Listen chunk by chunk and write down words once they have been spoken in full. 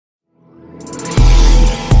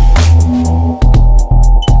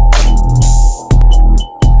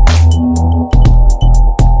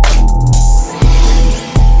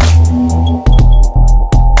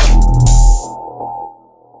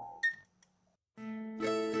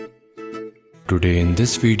Today in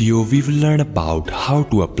this video we will learn about how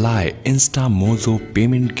to apply Instamojo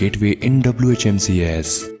payment gateway in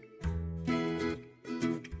WHMCS.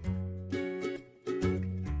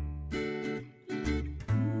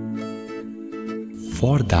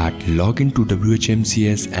 For that, log into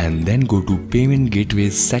WHMCS and then go to Payment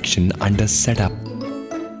Gateways section under Setup.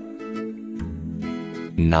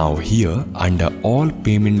 Now here under All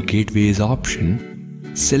Payment Gateways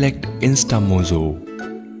option, select Instamojo.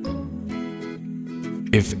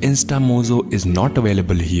 If Instamojo is not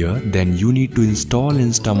available here, then you need to install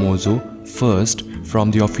Instamojo first from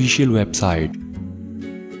the official website.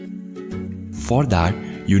 For that,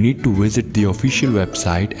 you need to visit the official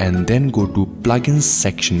website and then go to Plugins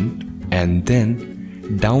section and then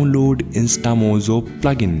download Instamojo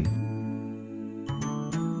plugin.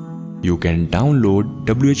 You can download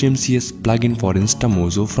WHMCS plugin for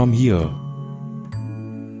Instamojo from here.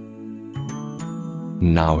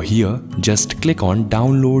 Now here, just click on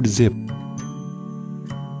Download Zip.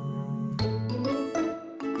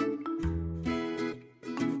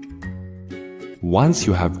 Once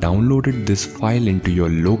you have downloaded this file into your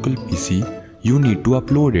local PC, you need to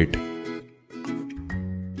upload it.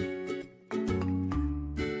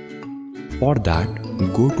 For that,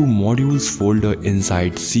 go to Modules folder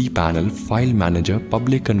inside cPanel File Manager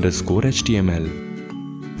public_HTML.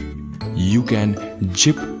 You can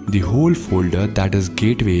zip the whole folder, that is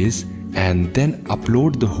gateways, and then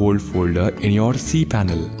upload the whole folder in your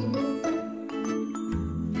cPanel.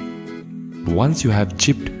 Once you have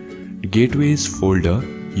zipped gateways folder,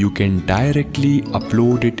 you can directly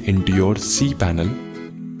upload it into your cPanel.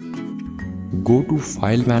 Go to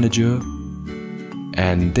File Manager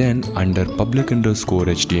and then under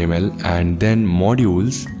public_HTML and then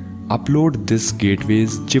Modules, upload this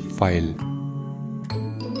gateways zip file.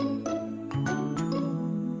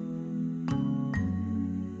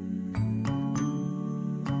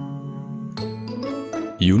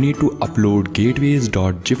 You need to upload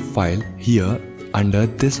gateways.zip file here under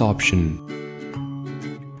this option.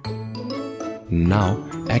 Now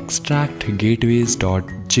extract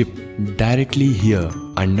gateways.zip directly here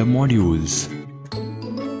under Modules.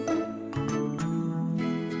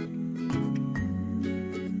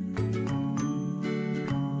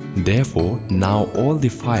 Therefore, now all the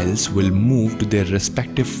files will move to their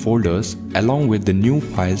respective folders along with the new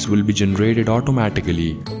files will be generated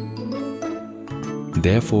automatically.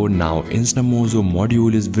 Therefore, now Instamojo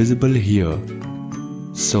module is visible here.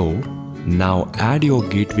 So, now add your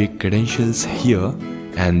gateway credentials here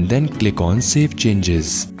and then click on Save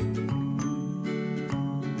Changes.